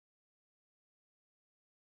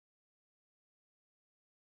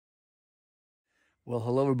Well,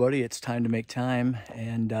 hello everybody. It's time to make time,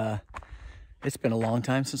 and it's been a long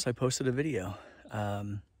time since I posted a video.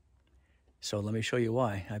 So let me show you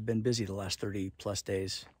why. I've been busy the last 30 plus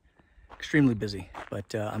days, extremely busy,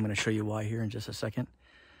 but I'm going to show you why here in just a second.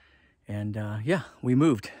 And yeah, we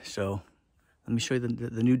moved. So let me show you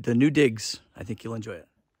the new digs. I think you'll enjoy it.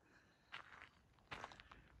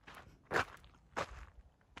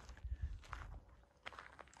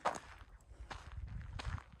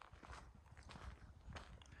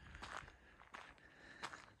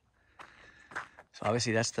 So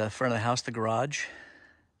obviously that's the front of the house, the garage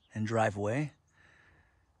and driveway.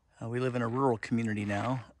 We live in a rural community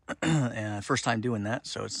now, and first time doing that,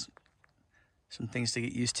 so it's some things to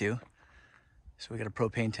get used to. So we got a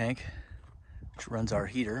propane tank, which runs our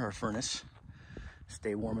heater, our furnace,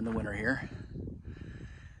 stay warm in the winter here.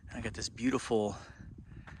 And I got this beautiful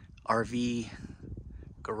RV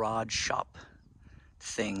garage shop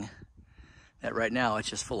thing that right now it's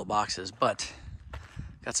just full of boxes, but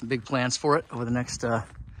got some big plans for it over the next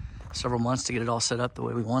several months to get it all set up the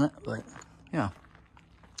way we want it. But yeah,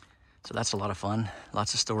 so that's a lot of fun.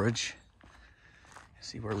 Lots of storage.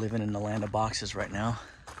 See, we're living in the land of boxes right now,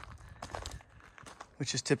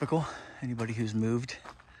 which is typical. Anybody who's moved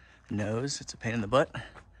knows it's a pain in the butt.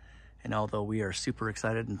 And although we are super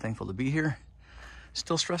excited and thankful to be here,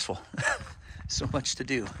 still stressful. So much to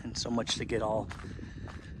do and so much to get all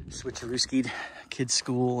switcheroo-skied, kids'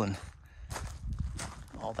 school and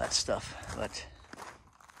all that stuff. But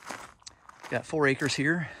got 4 acres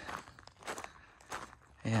here,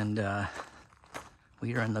 and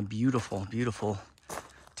we are in the beautiful, beautiful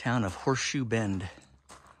town of Horseshoe Bend,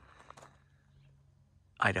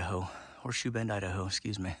 Idaho. Horseshoe Bend, Idaho,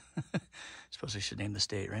 excuse me. Suppose I should name the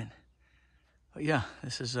state, right? But yeah,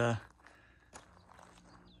 this is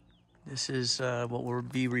what will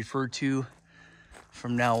be referred to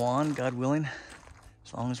from now on, God willing,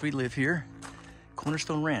 as long as we live here.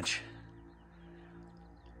 Cornerstone Ranch.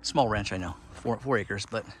 Small ranch, I know, 4 acres,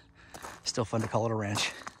 but still fun to call it a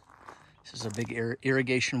ranch. This is a big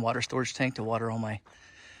irrigation water storage tank to water all my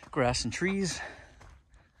grass and trees.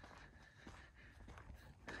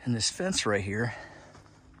 And this fence right here,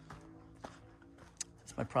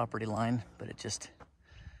 that's my property line, but it just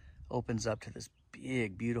opens up to this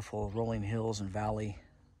big, beautiful rolling hills and valley.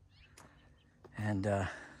 And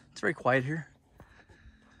it's very quiet here.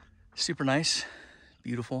 Super nice,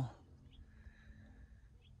 beautiful.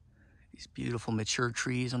 These beautiful mature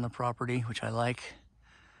trees on the property, which I like.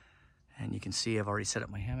 And you can see I've already set up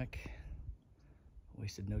my hammock.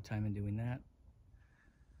 Wasted no time in doing that.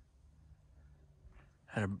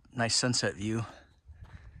 Had a nice sunset view.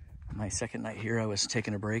 My second night here, I was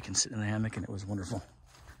taking a break and sitting in the hammock, and it was wonderful.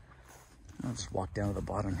 I'll just walk down to the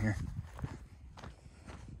bottom here.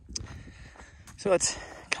 So it's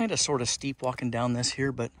kind of sort of steep walking down this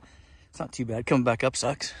here, but it's not too bad. Coming back up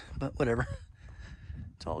sucks, but whatever.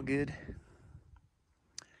 It's all good.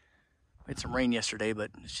 We had some rain yesterday,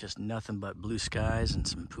 but it's just nothing but blue skies and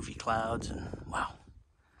some poofy clouds, and wow.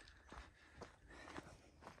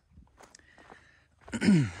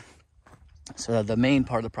 So the main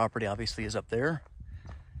part of the property obviously is up there.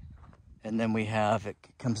 And then we have, it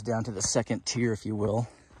comes down to the second tier, if you will.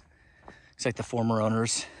 It's like the former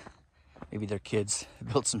owners, maybe their kids,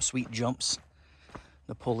 built some sweet jumps.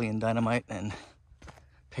 Napoleon Dynamite and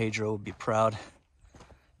Pedro would be proud.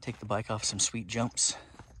 Take the bike off some sweet jumps.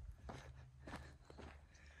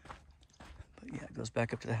 But yeah, it goes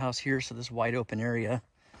back up to the house here. So this wide open area,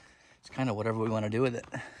 it's kind of whatever we want to do with it.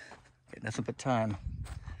 Got nothing but time.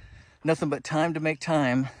 Nothing but time to make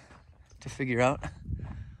time to figure out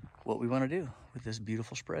what we want to do with this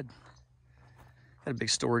beautiful spread. Got a big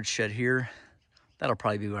storage shed here. That'll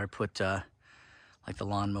probably be where I put like the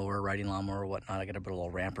lawnmower, riding lawnmower or whatnot. I got to put a little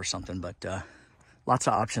ramp or something, but lots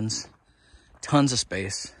of options, tons of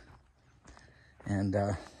space, and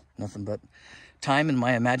nothing but time and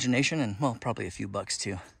my imagination, and well, probably a few bucks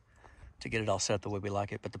too, to get it all set up the way we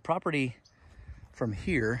like it. But the property from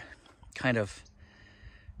here kind of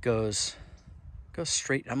goes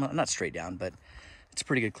straight. I'm not straight down, but it's a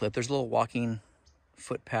pretty good clip. There's a little walking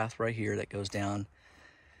footpath right here that goes down.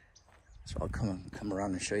 So I'll come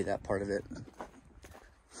around and show you that part of it.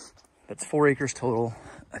 That's 4 acres total.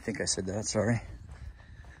 I think I said that, sorry.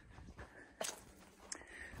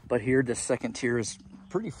 But here, this second tier is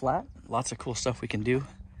pretty flat. Lots of cool stuff we can do.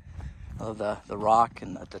 I love the rock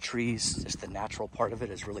and the trees. Just the natural part of it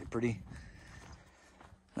is really pretty.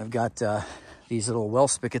 I've got these little well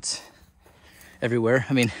spigots everywhere.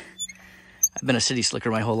 I mean, I've been a city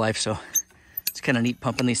slicker my whole life, so it's kind of neat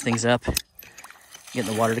pumping these things up,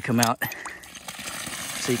 getting the water to come out.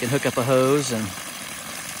 So you can hook up a hose and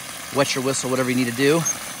wet your whistle, whatever you need to do.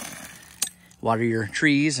 Water your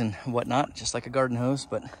trees and whatnot, just like a garden hose.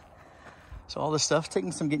 But so all this stuff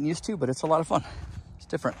taking some getting used to, but it's a lot of fun. It's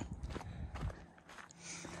different.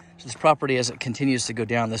 So this property, as it continues to go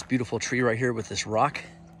down, this beautiful tree right here with this rock.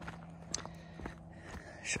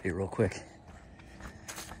 I'll show you real quick.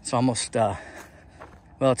 It's almost, well,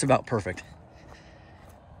 it's about perfect.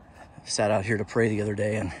 Sat out here to pray the other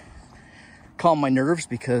day and calm my nerves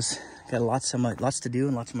because I got lots to do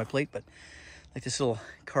and lots on my plate. But like this little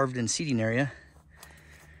carved in seating area,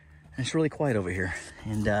 and it's really quiet over here,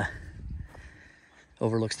 and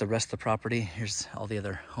overlooks the rest of the property. Here's all the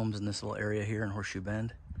other homes in this little area here in Horseshoe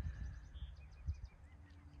Bend.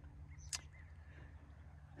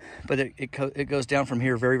 But it goes down from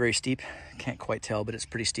here very, very steep. Can't quite tell, but it's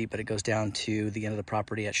pretty steep. But it goes down to the end of the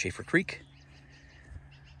property at Schaefer Creek.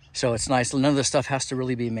 So it's nice. None of this stuff has to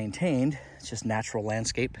really be maintained. It's just natural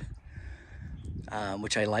landscape,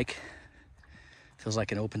 which I like. Feels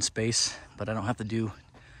like an open space, but I don't have to do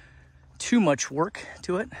too much work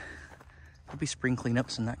to it. There'll be spring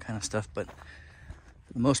cleanups and that kind of stuff, but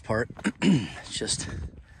for the most part, it's just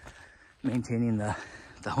maintaining the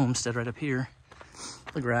homestead right up here.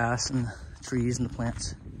 The grass and the trees and the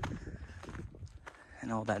plants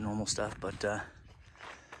and all that normal stuff. But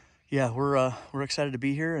yeah, we're excited to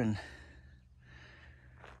be here, and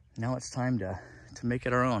now it's time to make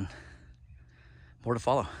it our own. More to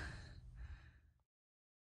follow.